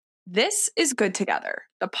This is Good Together,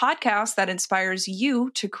 the podcast that inspires you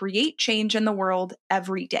to create change in the world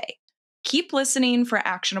every day. Keep listening for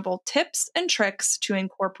actionable tips and tricks to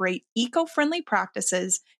incorporate eco-friendly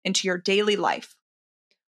practices into your daily life.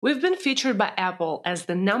 We've been featured by Apple as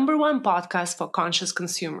the #1 podcast for conscious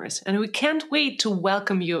consumers, and we can't wait to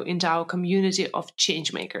welcome you into our community of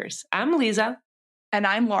changemakers. I'm Lisa. And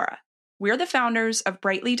I'm Laura. We're the founders of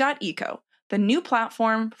Brightly.eco, the new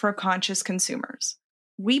platform for conscious consumers.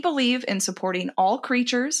 We believe in supporting all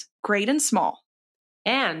creatures, great and small.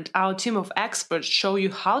 And our team of experts show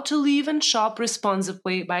you how to live and shop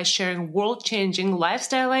responsibly by sharing world-changing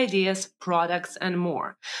lifestyle ideas, products, and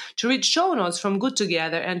more. To read show notes from Good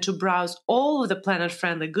Together and to browse all of the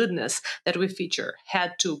planet-friendly goodness that we feature,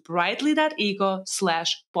 head to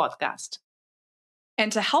brightly.eco/podcast.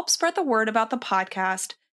 And to help spread the word about the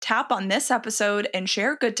podcast, tap on this episode and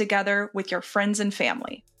share Good Together with your friends and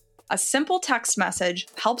family. A simple text message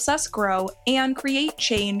helps us grow and create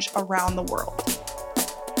change around the world.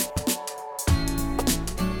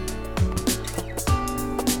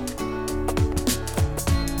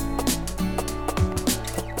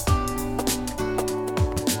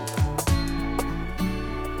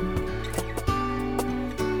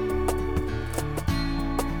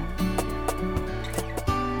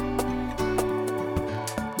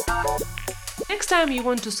 Next time you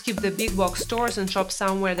want to skip the big box stores and shop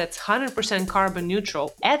somewhere that's 100% carbon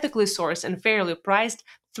neutral, ethically sourced, and fairly priced,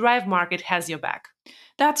 Thrive Market has your back.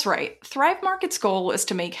 That's right. Thrive Market's goal is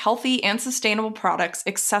to make healthy and sustainable products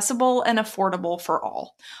accessible and affordable for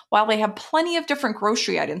all. While they have plenty of different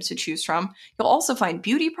grocery items to choose from, you'll also find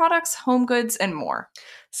beauty products, home goods, and more.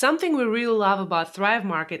 Something we really love about Thrive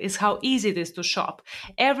Market is how easy it is to shop.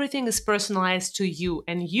 Everything is personalized to you,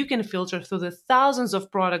 and you can filter through the thousands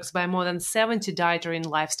of products by more than 70 dietary and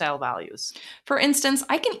lifestyle values. For instance,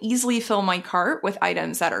 I can easily fill my cart with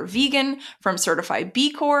items that are vegan, from certified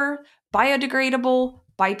B Corp, biodegradable,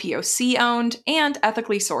 BIPOC owned, and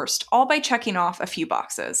ethically sourced, all by checking off a few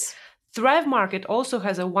boxes. Thrive Market also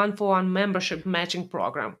has a 1-for-1 membership matching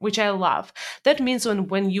program, which I love. That means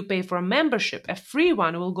when you pay for a membership, a free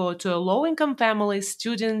one will go to a low-income family,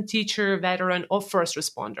 student, teacher, veteran, or first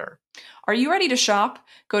responder. Are you ready to shop?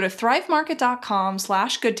 Go to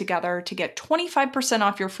thrivemarket.com/goodtogether to get 25%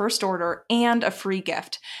 off your first order and a free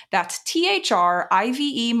gift. That's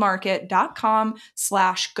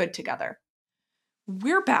thrivemarket.com/goodtogether.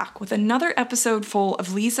 We're back with another episode full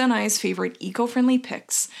of Lisa and I's favorite eco-friendly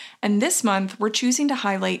picks, and this month we're choosing to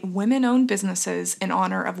highlight women-owned businesses in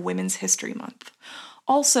honor of Women's History Month.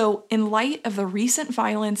 Also, in light of the recent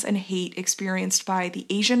violence and hate experienced by the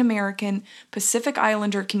Asian American Pacific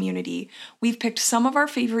Islander community, we've picked some of our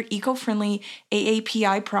favorite eco-friendly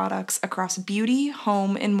AAPI products across beauty,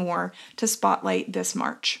 home, and more to spotlight this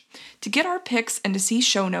March. To get our picks and to see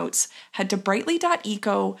show notes, head to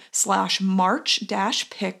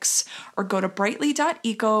brightly.eco/march-picks or go to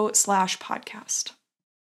brightly.eco/podcast.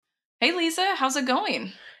 Hey Lisa, how's it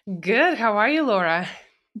going? Good. How are you, Laura?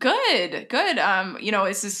 Good.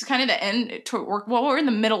 This is kind of the end. We're in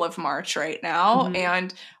the middle of March right now,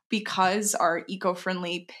 and because our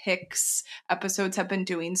eco-friendly picks episodes have been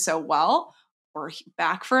doing so well, we're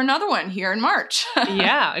back for another one here in March.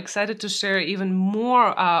 Yeah, excited to share even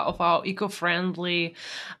more of our eco-friendly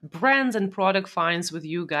brands and product finds with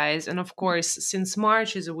you guys. And of course, since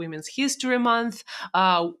March is a Women's History Month,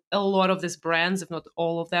 a lot of these brands, if not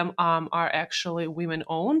all of them, are actually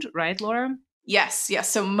women-owned, right, Laura? Yes.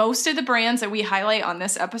 So most of the brands that we highlight on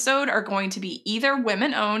this episode are going to be either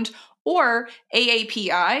women-owned or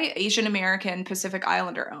AAPI, Asian American Pacific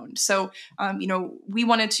Islander owned. So, we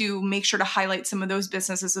wanted to make sure to highlight some of those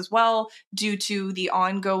businesses as well due to the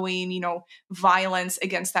ongoing, violence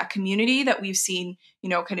against that community that we've seen,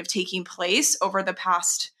 kind of taking place over the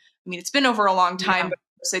past, it's been over a long time, but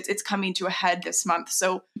it's coming to a head this month.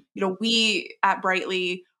 So, we at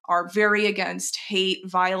Brightly are very against hate,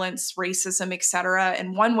 violence, racism, etc.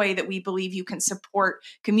 And one way that we believe you can support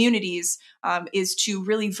communities is to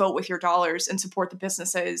really vote with your dollars and support the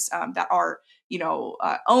businesses that are,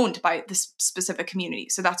 owned by this specific community.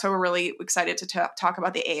 So that's why we're really excited to talk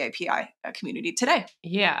about the AAPI community today.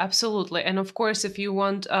 Yeah, absolutely. And of course, if you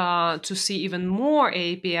want to see even more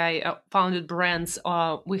AAPI founded brands,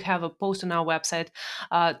 we have a post on our website,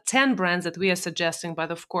 10 brands that we are suggesting.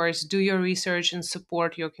 But of course, do your research and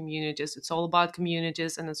support your communities. It's all about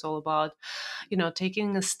communities, and it's all about,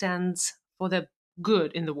 taking a stance for the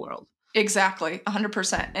good in the world. Exactly,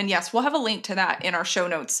 100%. And yes, we'll have a link to that in our show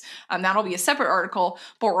notes. That'll be a separate article,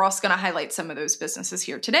 but we're also going to highlight some of those businesses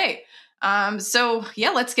here today. So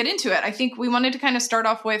yeah, let's get into it. I think we wanted to kind of start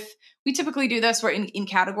off with, we typically do this, we're in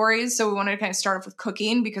categories. So we wanted to kind of start off with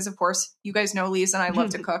cooking because of course, you guys know Lisa and I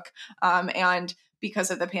love to cook. And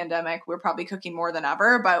because of the pandemic, we're probably cooking more than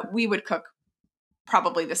ever, but we would cook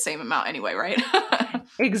probably the same amount anyway, right?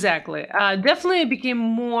 Exactly. Definitely became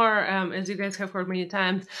more, as you guys have heard many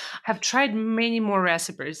times, have tried many more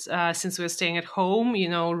recipes since we were staying at home,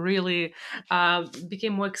 really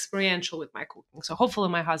became more experiential with my cooking. So hopefully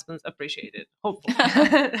my husband's appreciate it.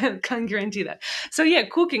 Hopefully. Can't guarantee that. So yeah,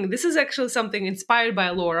 cooking. This is actually something inspired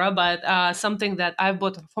by Laura, but something that I've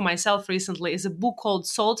bought for myself recently is a book called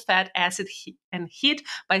Salt, Fat, Acid, and Heat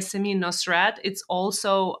by Samin Nosrat. It's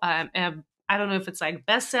also I don't know if it's like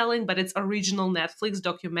best-selling, but it's original Netflix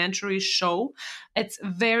documentary show. It's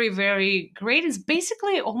very, very great. It's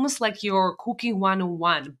basically almost like your cooking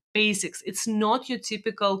 101 basics. It's not your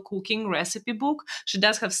typical cooking recipe book. She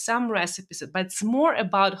does have some recipes, but it's more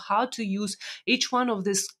about how to use each one of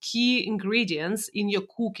these key ingredients in your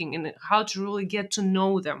cooking and how to really get to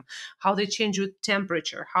know them, how they change with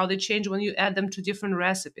temperature, how they change when you add them to different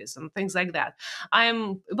recipes and things like that.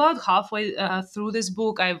 I'm about halfway through this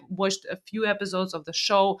book. I've watched a few episodes of the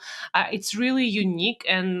show. It's really unique,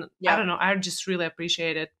 and I don't know, I just really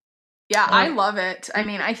appreciate it. Yeah, I love it. I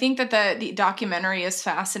mean, I think that the documentary is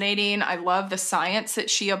fascinating. I love the science that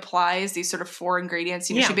she applies, these sort of 4 ingredients.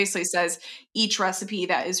 She basically says each recipe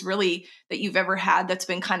that is really that you've ever had that's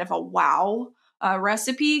been kind of a wow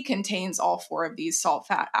recipe contains all 4 of these: salt,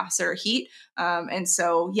 fat, acid, or heat. And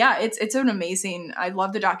so, yeah, it's an amazing. I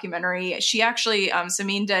love the documentary. She actually,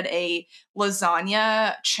 Samin did a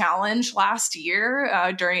lasagna challenge last year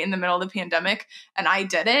in the middle of the pandemic, and I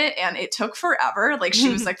did it, and it took forever. Like she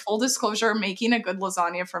was like, full disclosure, making a good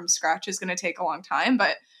lasagna from scratch is going to take a long time,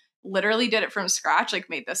 but literally did it from scratch. Like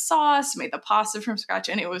made the sauce, made the pasta from scratch,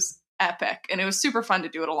 and it was epic, and it was super fun to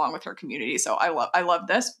do it along with her community. So I love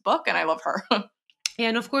this book, and I love her.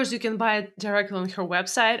 And of course, you can buy it directly on her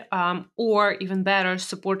website, or even better,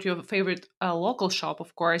 support your favorite local shop,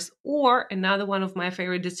 of course. Or another one of my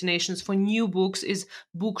favorite destinations for new books is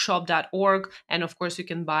bookshop.org. And of course, you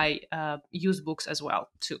can buy used books as well,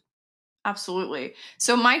 too. Absolutely.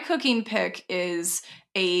 So my cooking pick is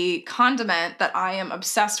a condiment that I am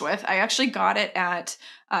obsessed with. I actually got it at,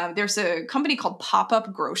 there's a company called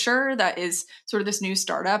Pop-Up Grocer that is sort of this new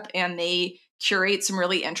startup, and they curate some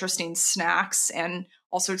really interesting snacks and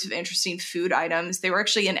all sorts of interesting food items. They were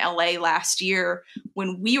actually in LA last year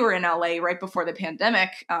when we were in LA right before the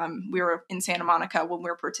pandemic. We were in Santa Monica when we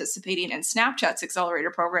were participating in Snapchat's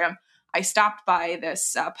accelerator program. I stopped by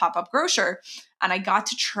this Pop-Up Grocer, and I got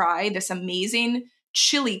to try this amazing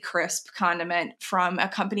chili crisp condiment from a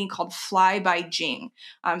company called Fly by Jing.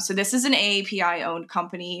 So this is an AAPI owned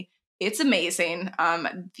company. It's amazing.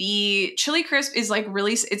 The chili crisp is like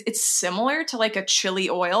really, it's similar to like a chili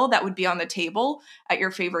oil that would be on the table at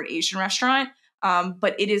your favorite Asian restaurant.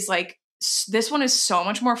 But it is like, this one is so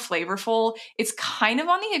much more flavorful. It's kind of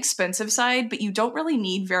on the expensive side, but you don't really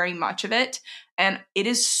need very much of it. And it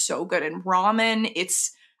is so good in ramen.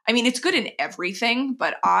 It's good in everything,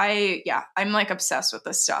 but I'm like obsessed with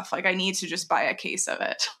this stuff. Like I need to just buy a case of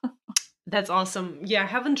it. That's awesome. Yeah, I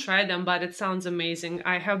haven't tried them, but it sounds amazing.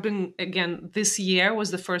 I have been, again, this year was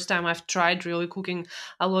the first time I've tried really cooking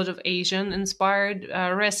a lot of Asian inspired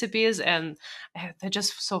recipes, and they're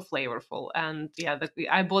just so flavorful. And yeah,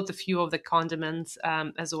 I bought a few of the condiments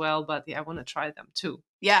as well, but yeah, I want to try them too.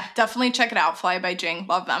 Yeah, definitely check it out. Fly by Jing.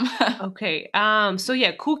 Love them. Okay. So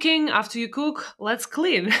yeah, cooking. After you cook, let's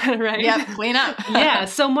clean, right? Yeah, clean up. Yeah.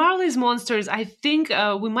 So Marley's Monsters, I think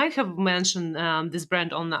we might have mentioned this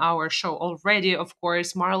brand on our show already. Of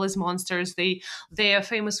course, Marley's Monsters. They are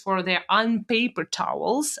famous for their unpaper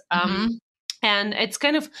towels. And it's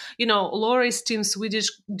kind of, Laura's team Swedish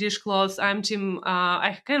dishcloths. I'm team,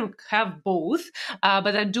 I kind of have both,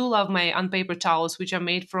 but I do love my unpaper towels, which are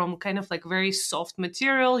made from kind of like very soft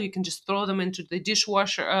material. You can just throw them into the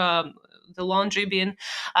dishwasher, the laundry bin.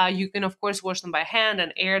 You can, of course, wash them by hand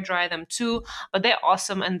and air dry them too, but they're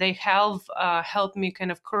awesome, and they have helped me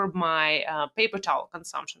kind of curb my paper towel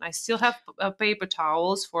consumption. I still have paper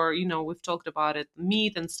towels for, we've talked about it,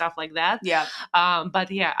 meat and stuff like that. Yeah.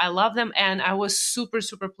 But yeah, I love them, and I was super,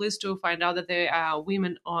 super pleased to find out that they are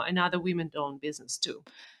another women-owned business too.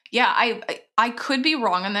 Yeah, I could be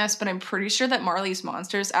wrong on this, but I'm pretty sure that Marley's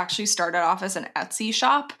Monsters actually started off as an Etsy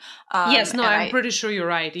shop. Yes, no, I'm pretty sure you're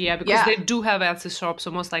right. Yeah, because they do have Etsy shops,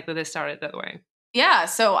 so most likely they started that way. Yeah,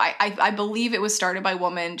 so I believe it was started by a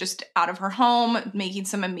woman just out of her home, making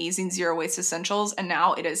some amazing zero waste essentials, and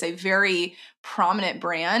now it is a very prominent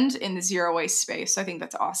brand in the zero waste space. So I think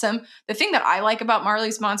that's awesome. The thing that I like about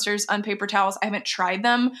Marley's Monsters on paper towels, I haven't tried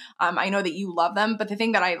them. I know that you love them, but the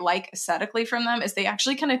thing that I like aesthetically from them is they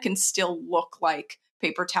actually kind of can still look like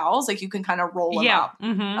paper towels. Like you can kind of roll them Yeah. up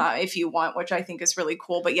if you want, which I think is really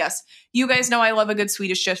cool. But yes, you guys know I love a good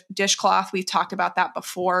Swedish dishcloth. We've talked about that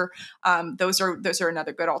before. Those are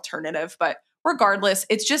another good alternative. But regardless,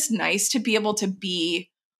 it's just nice to be able to be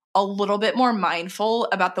a little bit more mindful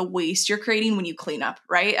about the waste you're creating when you clean up,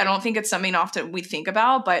 right? I don't think it's something often we think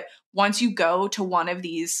about, but once you go to one of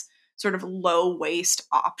these sort of low waste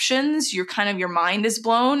options, your mind is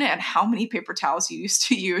blown at how many paper towels you used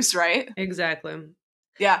to use, right? Exactly.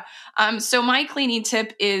 Yeah. So my cleaning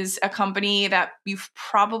tip is a company that you've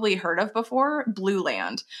probably heard of before, Blue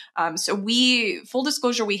Land. Full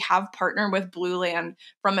disclosure, we have partnered with Blue Land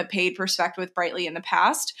from a paid perspective with Brightly in the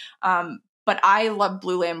past. But I loved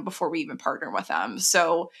Blue Land before we even partnered with them.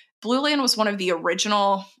 So Blue Land was one of the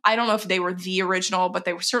original, I don't know if they were the original, but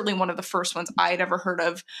they were certainly one of the first ones I'd ever heard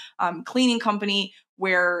of, cleaning company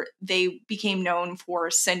where they became known for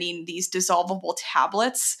sending these dissolvable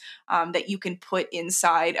tablets that you can put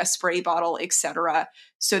inside a spray bottle, etc.,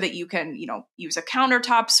 so that you can, use a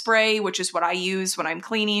countertop spray, which is what I use when I'm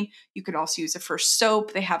cleaning. You can also use it for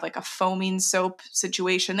soap. They have like a foaming soap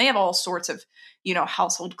situation. They have all sorts of,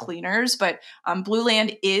 household cleaners. But Blue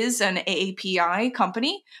Land is an AAPI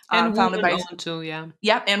company And founded woman by owned too, yeah.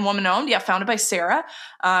 Yep, and woman owned. Yeah, founded by Sarah.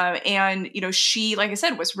 And she, like I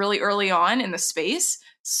said, was really early on in the space.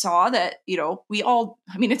 Saw that, we all.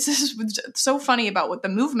 I mean, it's just so funny about what the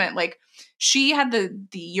movement. Like, she had the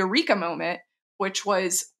eureka moment, which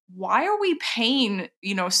was, why are we paying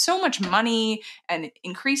so much money and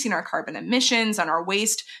increasing our carbon emissions and our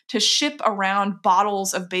waste to ship around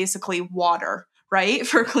bottles of basically water, right,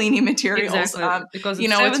 for cleaning materials? Exactly. Because it's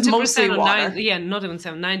It's mostly 70% or water. 90, yeah, not even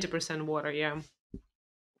 90% water, yeah.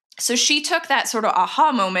 So she took that sort of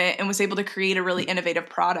aha moment and was able to create a really innovative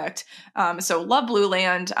product. So love Blue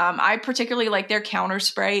Land. I particularly like their counter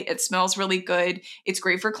spray. It smells really good. It's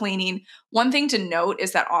great for cleaning. One thing to note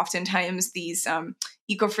is that oftentimes these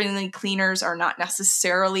eco-friendly cleaners are not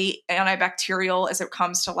necessarily antibacterial as it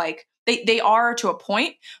comes to they are to a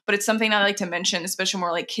point, but it's something I like to mention, especially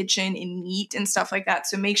more like kitchen and meat and stuff like that.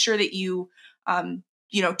 So make sure that you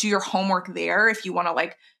do your homework there if you want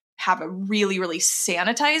to have a really, really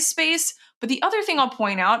sanitized space. But the other thing I'll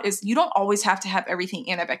point out is you don't always have to have everything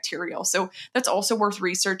antibacterial. So that's also worth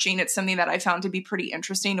researching. It's something that I found to be pretty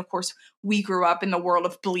interesting. Of course, we grew up in the world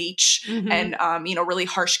of bleach and, really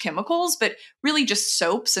harsh chemicals, but really just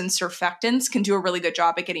soaps and surfactants can do a really good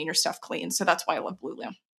job at getting your stuff clean. So that's why I love Blue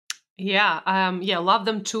Lamp. Yeah, love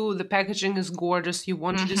them too. The packaging is gorgeous. You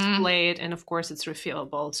want to Mm-hmm. display it, and of course, it's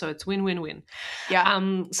refillable, so it's win-win-win. Yeah.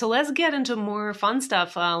 So let's get into more fun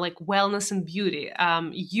stuff like wellness and beauty.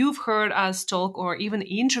 You've heard us talk or even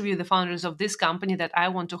interview the founders of this company that I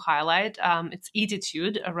want to highlight. It's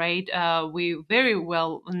Attitude, right? We very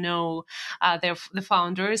well know the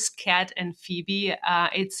founders, Kat and Phoebe.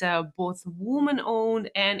 It's both woman-owned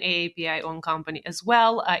and AAPI-owned company as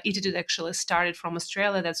well. Attitude actually started from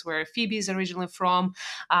Australia. That's where Phoebe is originally from.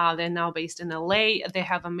 They're now based in LA. They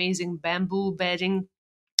have amazing bamboo bedding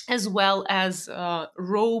as well as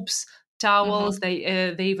robes, towels.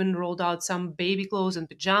 Mm-hmm. They even rolled out some baby clothes and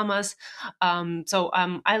pajamas.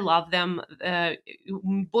 I love them.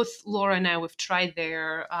 Both Laura and I, we've tried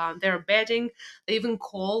their bedding. They even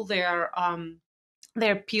call their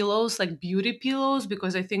pillows like beauty pillows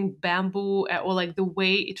because I think bamboo or like the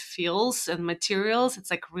way it feels and materials, it's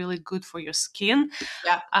like really good for your skin.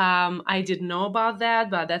 Yeah. I didn't know about that,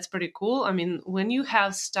 but that's pretty cool. I mean, when you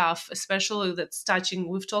have stuff, especially that's touching,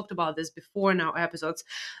 we've talked about this before in our episodes,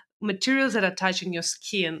 materials that are touching your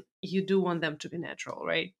skin, you do want them to be natural,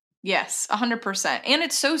 right? Yes, 100%. And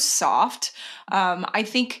it's so soft. I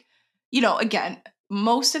think, again,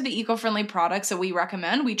 most of the eco-friendly products that we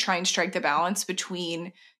recommend, we try and strike the balance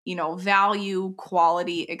between, value,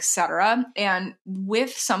 quality, etc. And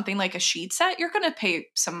with something like a sheet set, you're going to pay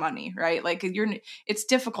some money, right? Like it's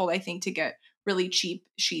difficult, I think, to get really cheap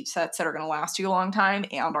sheet sets that are going to last you a long time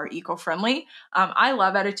and are eco-friendly. I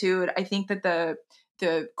love Attitude. I think that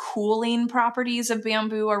the cooling properties of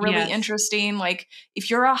bamboo are really Yes. interesting. Like if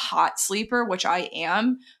you're a hot sleeper, which I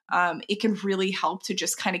am, it can really help to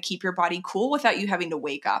just kind of keep your body cool without you having to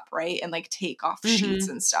wake up, right? And take off sheets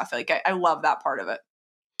Hmm. and stuff. Like I love that part of it.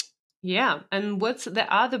 Yeah. And what's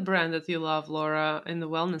the other brand that you love, Laura, in the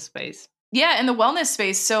wellness space? Yeah, in the wellness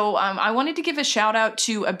space. So I wanted to give a shout out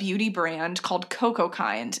to a beauty brand called Coco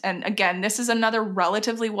Kind. And again, this is another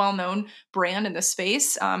relatively well-known brand in the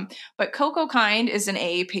space. But Coco Kind is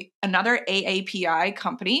another AAPI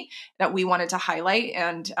company that we wanted to highlight.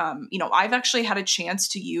 And, I've actually had a chance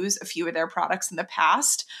to use a few of their products in the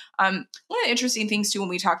past. One of the interesting things too, when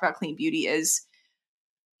we talk about clean beauty is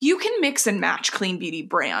you can mix and match clean beauty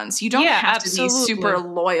brands. You don't have to be super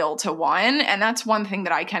loyal to one. And that's one thing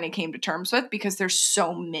that I kind of came to terms with because there's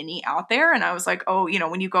so many out there. And I was like, oh,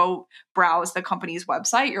 when you go browse the company's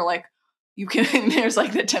website, you're like, there's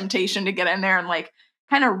like the temptation to get in there and like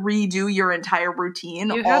kind of redo your entire routine.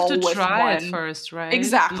 You have to try it first, right?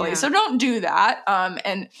 Exactly. Yeah. So don't do that.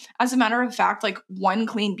 And as a matter of fact, like one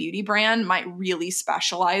clean beauty brand might really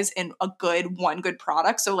specialize in one good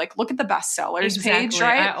product. So like look at the bestsellers page,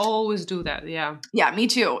 right? I always do that. Yeah. Yeah, me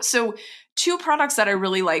too. So two products that I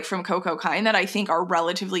really like from Coco Kind that I think are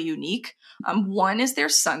relatively unique. One is their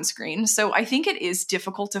sunscreen. So I think it is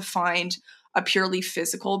difficult to find a purely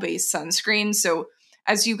physical based sunscreen. So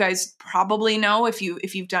as you guys probably know, if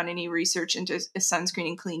you've done any research into sunscreen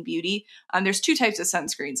and clean beauty, there's two types of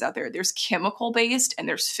sunscreens out there. There's chemical based and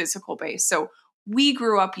there's physical based. So we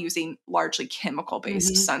grew up using largely chemical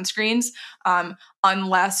based sunscreens,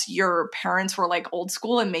 unless your parents were like old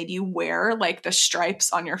school and made you wear like the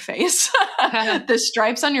stripes on your face. The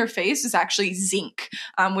stripes on your face is actually zinc,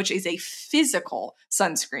 which is a physical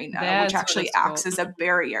sunscreen, which actually acts as a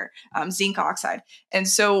barrier, zinc oxide. And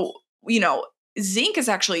so, zinc is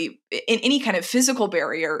actually in any kind of physical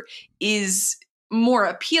barrier is more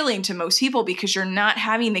appealing to most people because you're not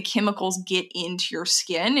having the chemicals get into your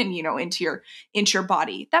skin and, into your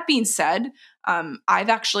body. That being said, I've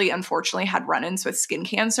actually unfortunately had run-ins with skin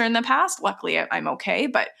cancer in the past. Luckily I'm okay,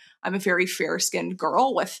 but I'm a very fair skinned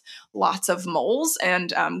girl with lots of moles.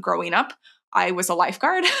 And growing up, I was a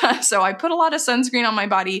lifeguard, so I put a lot of sunscreen on my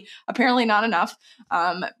body. Apparently not enough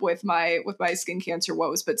with my skin cancer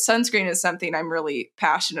woes, but sunscreen is something I'm really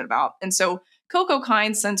passionate about. And so Coco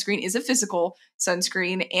Kind sunscreen is a physical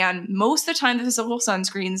sunscreen, and most of the time the physical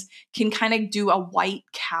sunscreens can kind of do a white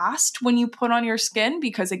cast when you put on your skin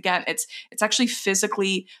because again, it's actually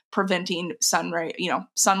physically preventing sunlight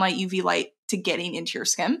UV light to getting into your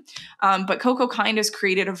skin. But Coco Kind has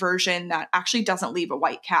created a version that actually doesn't leave a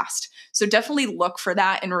white cast. So definitely look for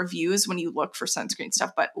that in reviews when you look for sunscreen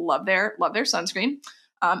stuff, but love their sunscreen.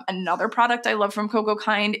 Another product I love from Coco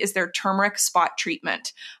Kind is their turmeric spot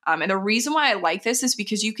treatment. And the reason why I like this is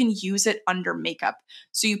because you can use it under makeup.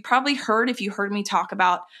 So you probably heard, if you heard me talk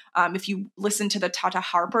about, if you listened to the Tata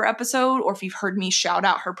Harper episode, or if you've heard me shout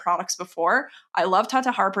out her products before, I love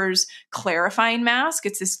Tata Harper's clarifying mask.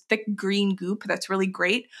 It's this thick green goop that's really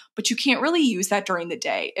great, but you can't really use that during the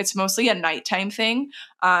day. It's mostly a nighttime thing.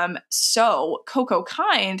 So Coco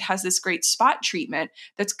Kind has this great spot treatment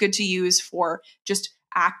that's good to use for just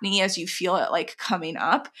acne as you feel it like coming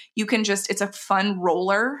up. You can it's a fun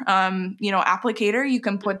roller, applicator. You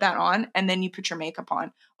can put that on and then you put your makeup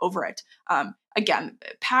on over it. Again,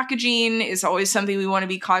 packaging is always something we want to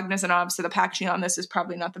be cognizant of. So the packaging on this is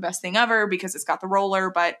probably not the best thing ever because it's got the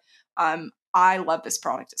roller, but I love this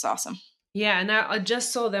product. It's awesome. Yeah, and I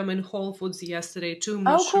just saw them in Whole Foods yesterday too. I'm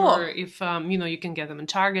not sure if you can get them in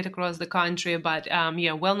Target across the country, but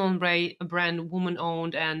well-known brand,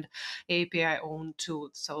 woman-owned and API owned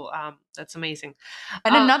too. So that's amazing.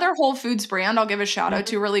 And another Whole Foods brand I'll give a shout out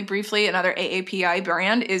to really briefly, another AAPI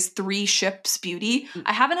brand is 3 Ships Beauty.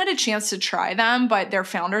 I haven't had a chance to try them, but their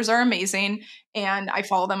founders are amazing, and I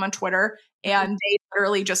follow them on Twitter. And they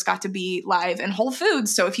literally just got to be live in Whole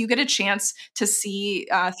Foods. So if you get a chance to see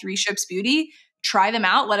 3 Ships Beauty, try them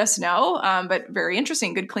out. Let us know. But very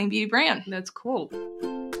interesting. Good clean beauty brand. That's cool.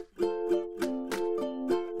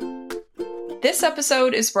 This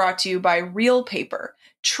episode is brought to you by Real Paper,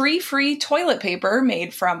 tree-free toilet paper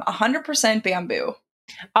made from 100% bamboo.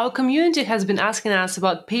 Our community has been asking us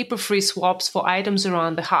about paper-free swaps for items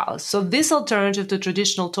around the house, so this alternative to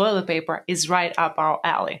traditional toilet paper is right up our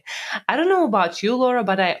alley. I don't know about you, Laura,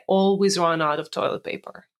 but I always run out of toilet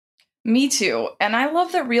paper. Me too, and I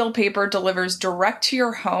love that Real Paper delivers direct to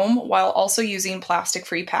your home while also using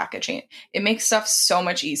plastic-free packaging. It makes stuff so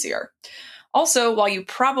much easier. Also, while you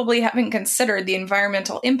probably haven't considered the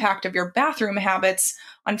environmental impact of your bathroom habits,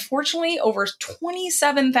 unfortunately, over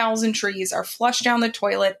 27,000 trees are flushed down the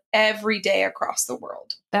toilet every day across the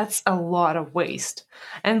world. That's a lot of waste.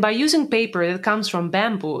 And by using paper that comes from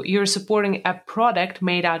bamboo, you're supporting a product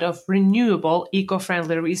made out of renewable,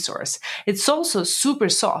 eco-friendly resource. It's also super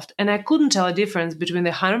soft, and I couldn't tell a difference between the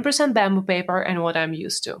 100% bamboo paper and what I'm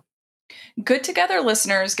used to. Good Together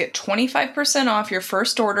listeners get 25% off your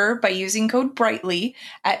first order by using code Brightly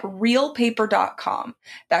at realpaper.com.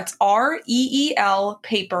 That's REEL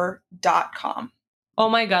paper.com. Oh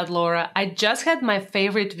my God, Laura, I just had my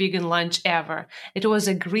favorite vegan lunch ever. It was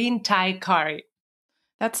a green Thai curry.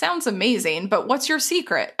 That sounds amazing, but what's your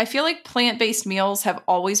secret? I feel like plant-based meals have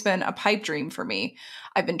always been a pipe dream for me.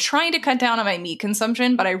 I've been trying to cut down on my meat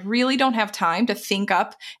consumption, but I really don't have time to think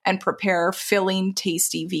up and prepare filling,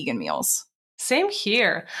 tasty vegan meals. Same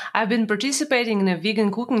here. I've been participating in a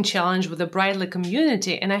vegan cooking challenge with the Brightly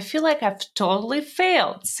community, and I feel like I've totally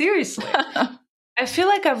failed. Seriously. I feel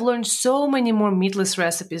like I've learned so many more meatless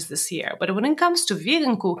recipes this year, but when it comes to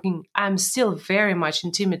vegan cooking, I'm still very much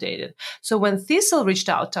intimidated. So when Thistle reached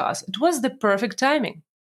out to us, it was the perfect timing.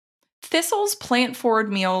 Thistle's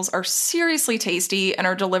plant-forward meals are seriously tasty and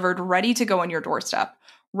are delivered ready to go on your doorstep.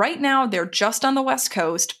 Right now, they're just on the West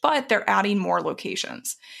Coast, but they're adding more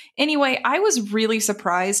locations. Anyway, I was really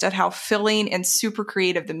surprised at how filling and super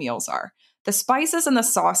creative the meals are. The spices and the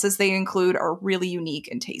sauces they include are really unique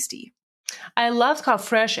and tasty. I loved how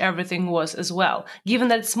fresh everything was as well, given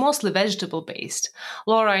that it's mostly vegetable based.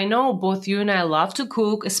 Laura, I know both you and I love to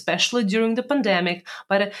cook, especially during the pandemic,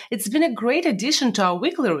 but it's been a great addition to our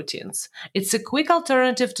weekly routines. It's a quick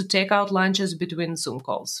alternative to take out lunches between Zoom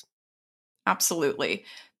calls. Absolutely.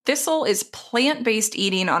 Thistle is plant based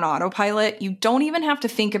eating on autopilot. You don't even have to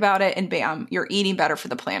think about it, and bam, you're eating better for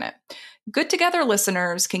the planet. Good Together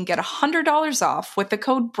listeners can get $100 off with the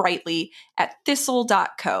code Brightly at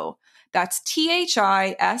thistle.co. That's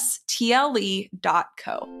THISTLE.co.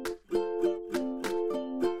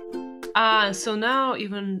 So now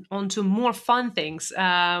even on to more fun things.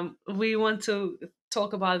 We want to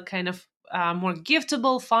talk about kind of more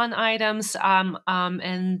giftable, fun items.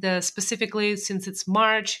 And specifically, since it's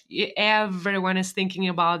March, everyone is thinking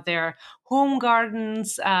about their home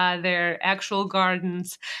gardens, their actual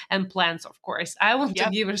gardens, and plants, of course. I want to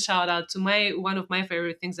give a shout out to one of my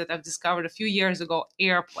favorite things that I've discovered a few years ago,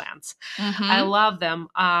 air plants. I love them.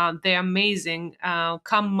 They're amazing.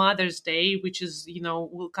 Come Mother's Day, which is,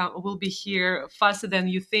 will be here faster than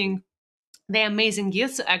you think. They're amazing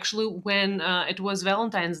gifts. Actually, when it was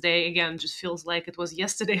Valentine's Day, again, just feels like it was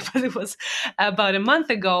yesterday, but it was about a month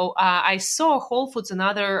ago. I saw Whole Foods and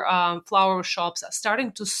other flower shops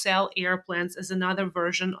starting to sell air plants as another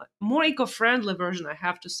version, more eco-friendly version, I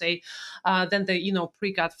have to say, than the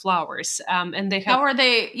pre-cut flowers. And they have. How are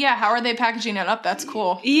they? Yeah, how are they packaging it up? That's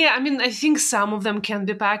cool. Yeah, I mean, I think some of them can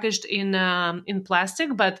be packaged in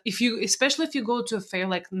plastic, but especially if you go to a fair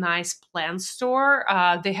like nice plant store,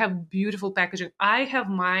 they have beautiful packaging. I have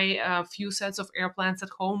my few sets of air plants at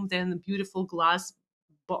home. Then beautiful glass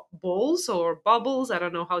bowls or bubbles. I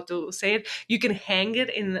don't know how to say it. You can hang it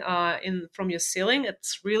in from your ceiling.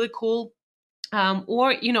 It's really cool.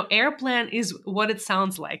 Or air plant is what it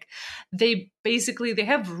sounds like. They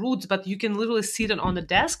have roots, but you can literally sit it on the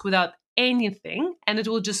desk without anything and it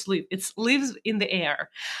will just live. It lives in the air.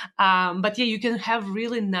 But yeah, you can have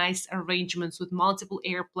really nice arrangements with multiple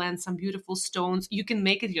air plants, some beautiful stones. You can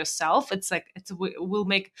make it yourself. It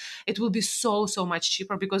will be so much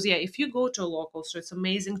cheaper because yeah, if you go to a local store, it's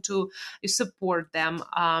amazing to support them.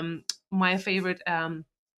 My favorite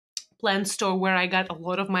plant store where I got a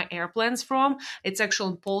lot of my air plants from. It's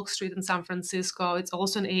actually on Polk Street in San Francisco. It's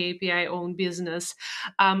also an AAPI owned business.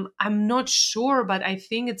 I'm not sure, but I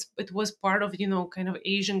think it was part of kind of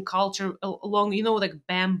Asian culture along like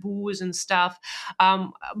bamboos and stuff.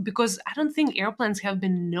 Because I don't think air plants have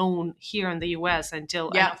been known here in the U.S. until,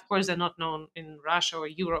 and of course, they're not known in Russia or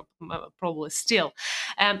Europe, probably still.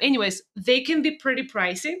 Anyways, they can be pretty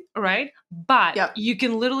pricey, right? But you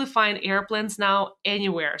can literally find air plants now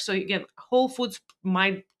anywhere. So again, Whole Foods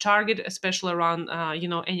might target, especially around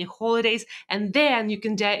any holidays, and then you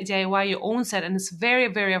can DIY your own set, and it's very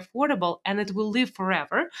very affordable, and it will live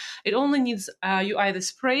forever. It only needs you either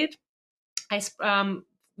spray it.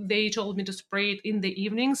 They told me to spray it in the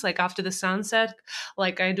evenings, like after the sunset,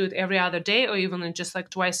 like I do it every other day or even just like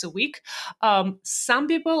twice a week. Some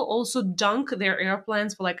people also dunk their air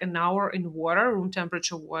plants for like an hour in water, room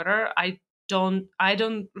temperature water. I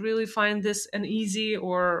don't really find this an easy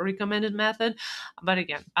or recommended method, but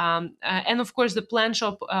again, and of course the plant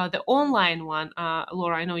shop, the online one,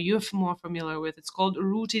 Laura, I know you're more familiar with. It's called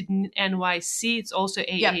Rooted NYC. It's also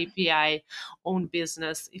AAPI owned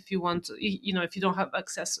business. If you want to, if you don't have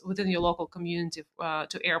access within your local community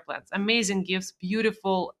to air plants, amazing gifts,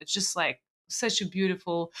 beautiful. It's just like such a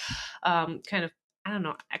beautiful kind of, I don't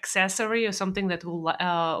know, accessory or something that will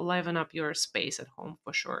liven up your space at home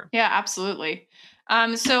for sure. Yeah, absolutely.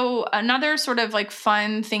 So another sort of like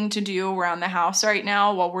fun thing to do around the house right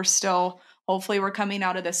now while we're still hopefully we're coming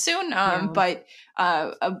out of this soon. Yeah. But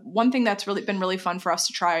one thing that's really been really fun for us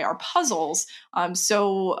to try are puzzles.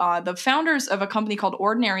 So the founders of a company called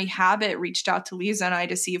Ordinary Habit reached out to Lisa and I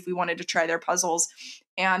to see if we wanted to try their puzzles.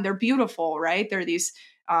 And they're beautiful, right? They're these,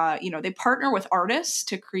 they partner with artists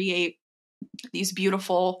to create these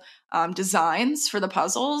beautiful designs for the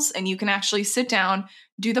puzzles, and you can actually sit down,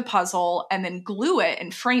 do the puzzle, and then glue it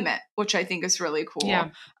and frame it, which I think is really cool. Yeah.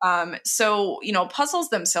 So puzzles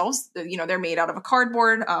themselves, they're made out of a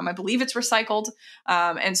cardboard. I believe it's recycled,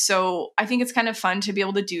 and so I think it's kind of fun to be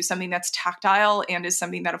able to do something that's tactile and is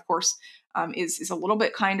something that, of course, is a little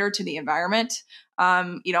bit kinder to the environment.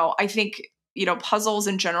 I think puzzles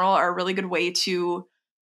in general are a really good way to.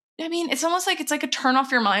 I mean, it's almost like it's like a turn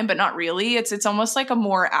off your mind, but not really. It's almost like a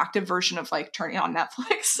more active version of like turning on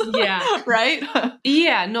Netflix. Yeah. Right?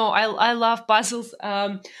 Yeah, no, I love puzzles.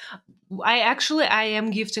 I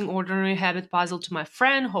am gifting Ordinary Habit puzzle to my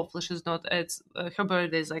friend. Hopefully she's not, it's her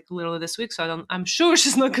birthday is like literally this week, so I'm sure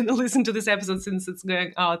she's not going to listen to this episode since it's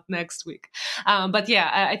going out next week. But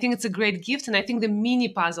yeah, I think it's a great gift, and I think the mini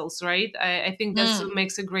puzzles, right? I think that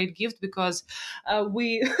makes a great gift, because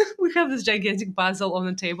we we have this gigantic puzzle on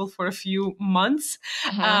the table for a few months.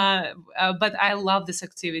 But I love this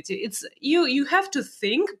activity. It's you have to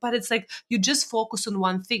think, but it's like you just focus on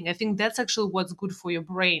one thing. I think that's actually what's good for your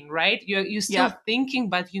brain, right? You're still thinking,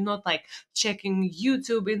 but you're not like checking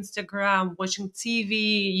YouTube, Instagram, watching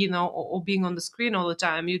TV, or being on the screen all the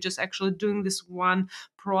time. You're just actually doing this one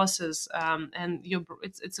process, and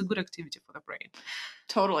it's a good activity for the brain.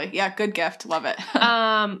 Totally. Yeah, good gift. Love it.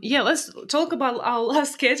 Let's talk about our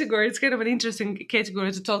last category. It's kind of an interesting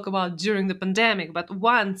category to talk about during the pandemic, but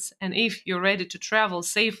once and if you're ready to travel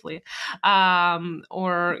safely,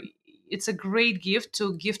 or it's a great gift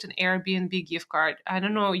to gift an Airbnb gift card. I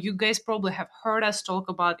don't know, you guys probably have heard us talk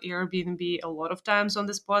about Airbnb a lot of times on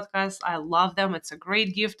this podcast. I love them. It's a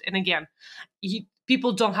great gift. And again,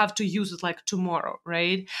 people don't have to use it like tomorrow,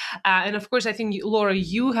 right? And of course, I think, Laura,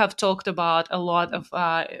 you have talked about a lot of,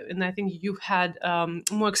 and I think you've had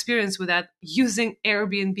more experience with that, using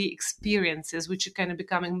Airbnb experiences, which are kind of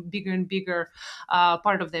becoming bigger and bigger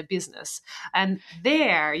part of their business. And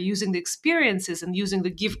there, using the experiences and using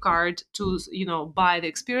the gift card to, buy the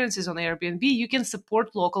experiences on Airbnb, you can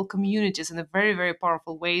support local communities in a very, very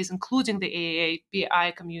powerful ways, including the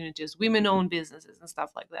AAPI communities, women-owned businesses, and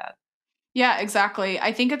stuff like that. Yeah, exactly.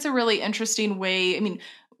 I think it's a really interesting way. I mean,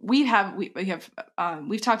 we've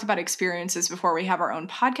talked about experiences before. We have our own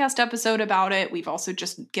podcast episode about it. We've also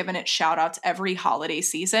just given it shout outs every holiday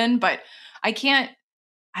season, but I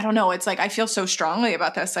don't know. It's like, I feel so strongly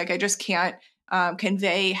about this. Like, I just can't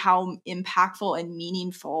convey how impactful and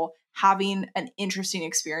meaningful having an interesting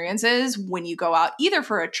experience is when you go out, either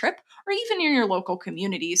for a trip or even in your local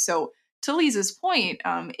community. So to Lisa's point,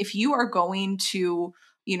 if you are going to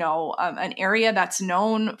an area that's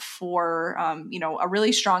known for, a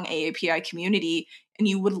really strong AAPI community, and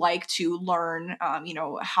you would like to learn,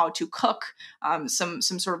 how to cook some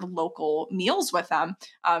sort of local meals with them.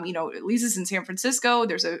 Lisa's in San Francisco.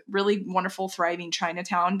 There's a really wonderful, thriving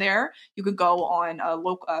Chinatown there. You could go on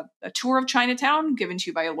a tour of Chinatown given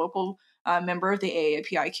to you by a local member of the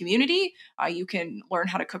AAPI community. You can learn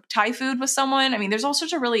how to cook Thai food with someone. I mean, there's all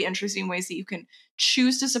sorts of really interesting ways that you can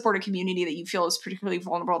choose to support a community that you feel is particularly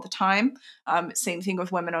vulnerable at the time. Same thing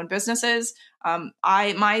with women-owned businesses.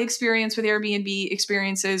 My experience with Airbnb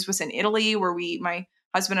experiences was in Italy, where my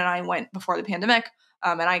husband and I went before the pandemic,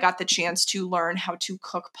 and I got the chance to learn how to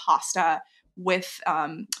cook pasta with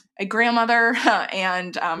a grandmother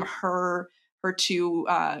and her two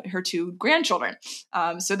grandchildren.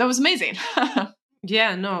 So that was amazing.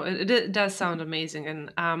 Yeah, no, it does sound amazing.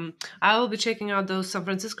 And I will be checking out those San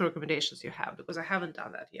Francisco recommendations you have, because I haven't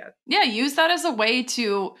done that yet. Yeah, use that as a way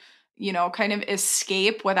to, kind of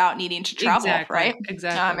escape without needing to travel, right?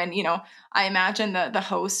 Exactly. And, I imagine the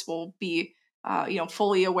hosts will be,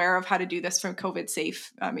 fully aware of how to do this from COVID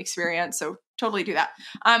safe experience. So totally do that.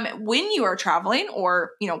 When you are traveling,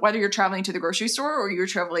 or, whether you're traveling to the grocery store or you're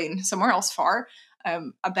traveling somewhere else far,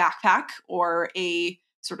 a backpack or a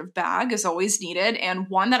sort of bag is always needed. And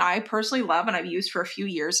one that I personally love and I've used for a few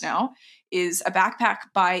years now is a backpack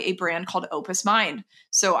by a brand called Opus Mind.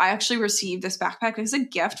 So I actually received this backpack as a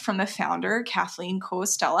gift from the founder, Kathleen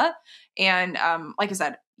Coestella. And like I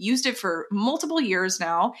said, used it for multiple years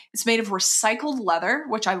now. It's made of recycled leather,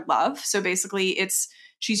 which I love. So basically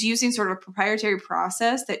she's using sort of a proprietary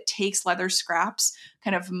process that takes leather scraps,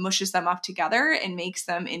 kind of mushes them up together and makes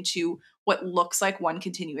them into what looks like one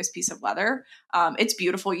continuous piece of leather. It's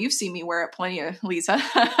beautiful. You've seen me wear it plenty, Lisa.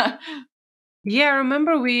 Yeah, I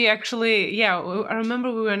remember I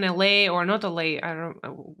remember we were in LA or not LA. I don't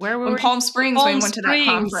know where we In were. Palm Springs, when Palm we went to that Springs.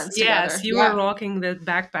 conference Yes, together. you were Yeah. rocking that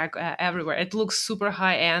backpack everywhere. It looks super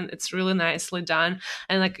high end. It's really nicely done,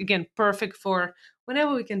 and like again, perfect for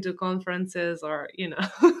whenever we can do conferences or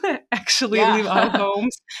actually leave our Yeah.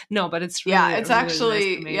 homes. No, but it's Yeah, really it's really nicely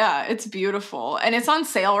actually, made. yeah, it's beautiful. And it's on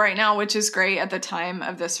sale right now, which is great at the time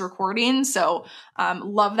of this recording. So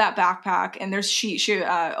love that backpack. And there's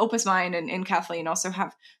Opus Mind and Kathleen also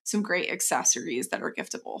have some great accessories that are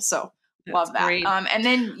giftable. So That's love that. great. And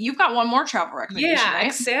then you've got one more travel recommendation, Yeah, right?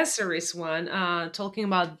 accessories one. Talking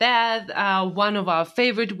about that, one of our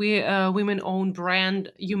favorite women-owned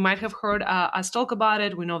brand. You might have heard us talk about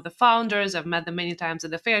it. We know the founders. I've met them many times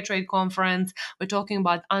at the Fair Trade Conference. We're talking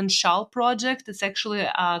about Unshall Project. It's actually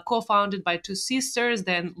co-founded by two sisters.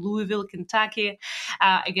 They're in Louisville, Kentucky.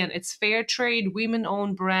 Again, it's Fair Trade,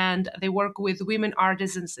 women-owned brand. They work with women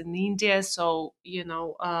artisans in India. So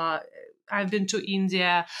I've been to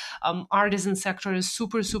India. Artisan sector is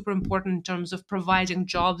super, super important in terms of providing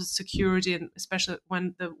jobs security, and especially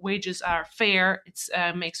when the wages are fair. It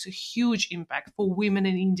makes a huge impact for women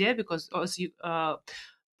in India because, as you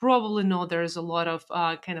probably know, there's a lot of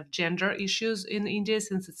kind of gender issues in India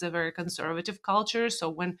since it's a very conservative culture. So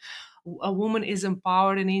when a woman is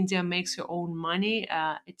empowered in India, makes her own money,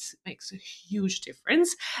 it makes a huge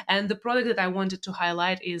difference. And the product that I wanted to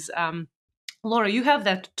highlight is Laura, you have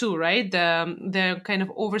that too, right? The kind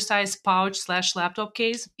of oversized pouch / laptop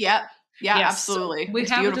case. Yep. Yeah, Yes, so absolutely. we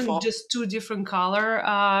It's have it in beautiful. just two different color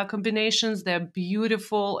combinations. They're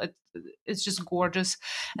beautiful. It's just gorgeous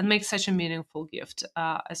and makes such a meaningful gift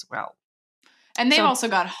as well. And they've So, also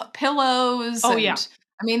got pillows oh yeah, and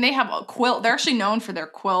I mean, they have a quilt. They're actually known for their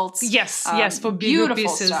quilts. yes, for bigger Beautiful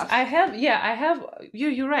pieces. stuff. I have.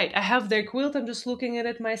 You're right. I have their quilt. I'm just looking at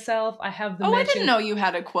it myself. I have the Oh, I didn't matching. know you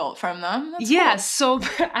had a quilt from them. That's Yes, cool.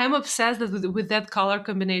 so I'm obsessed with that color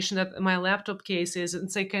combination that my laptop case is.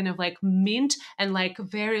 It's like kind of like mint and like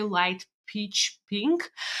very light peach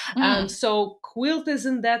pink. Mm. So quilt is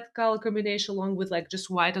in that color combination along with like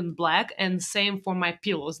just white and black. And same for my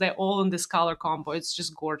pillows. They're all in this color combo. It's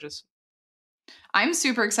just gorgeous. I'm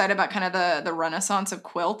super excited about kind of the renaissance of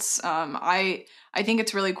quilts. I think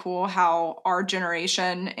it's really cool how our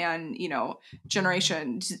generation and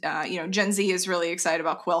Gen Z is really excited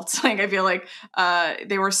about quilts. Like I feel like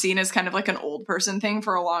they were seen as kind of like an old person thing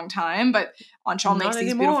for a long time, but Anshul Not makes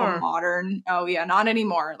these beautiful anymore. modern. Oh yeah, not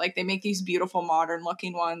anymore. Like they make these beautiful modern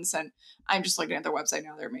looking ones, and I'm just looking at their website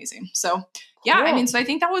now. They're amazing. So yeah, I mean, Cool. so I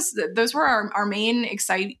think those were our main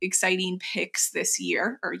exciting picks this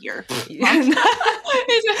year or year month.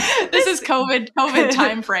 This is COVID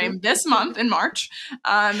time frame this month in March.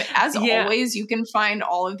 As Yeah. always, you can find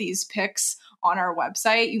all of these picks on our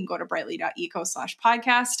website. You can go to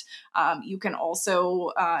brightly.eco/podcast. You can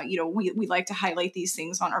also, we like to highlight these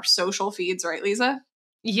things on our social feeds, right, Lisa?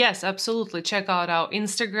 Yes, absolutely. Check out our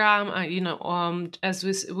Instagram. As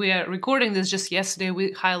we are recording this just yesterday,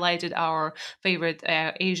 we highlighted our favorite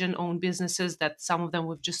Asian-owned businesses. That some of them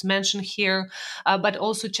we've just mentioned here, but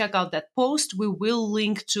also check out that post. We will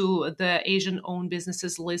link to the Asian-owned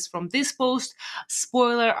businesses list from this post.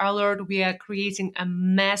 Spoiler alert: we are creating a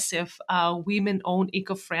massive women-owned,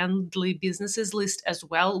 eco-friendly businesses list as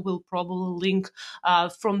well. We'll probably link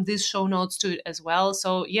from these show notes to it as well.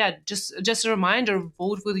 So yeah, just a reminder: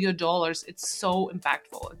 vote with your dollars. It's so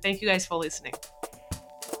impactful. Thank you guys for listening.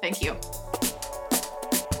 Thank you.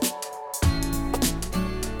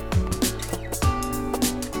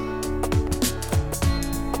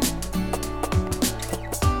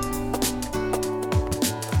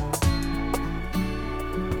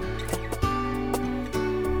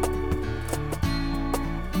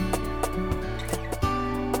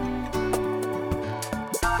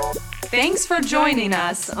 Thanks for joining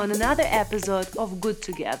us on another episode of Good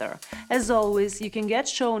Together. As always, you can get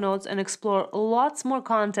show notes and explore lots more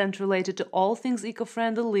content related to all things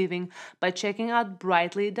eco-friendly living by checking out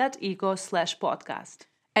brightly.eco/podcast.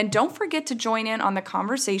 And don't forget to join in on the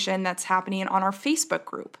conversation that's happening on our Facebook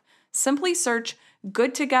group. Simply search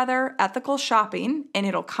Good Together Ethical Shopping and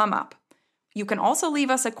it'll come up. You can also leave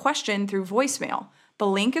us a question through voicemail. The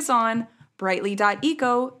link is on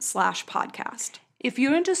brightly.eco/podcast. If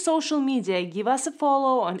you're into social media, give us a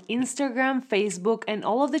follow on Instagram, Facebook, and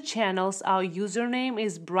all of the channels. Our username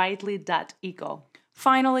is brightly.eco.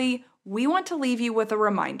 Finally, we want to leave you with a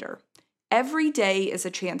reminder. Every day is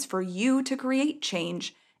a chance for you to create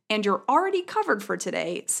change, and you're already covered for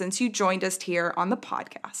today since you joined us here on the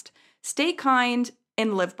podcast. Stay kind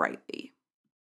and live brightly.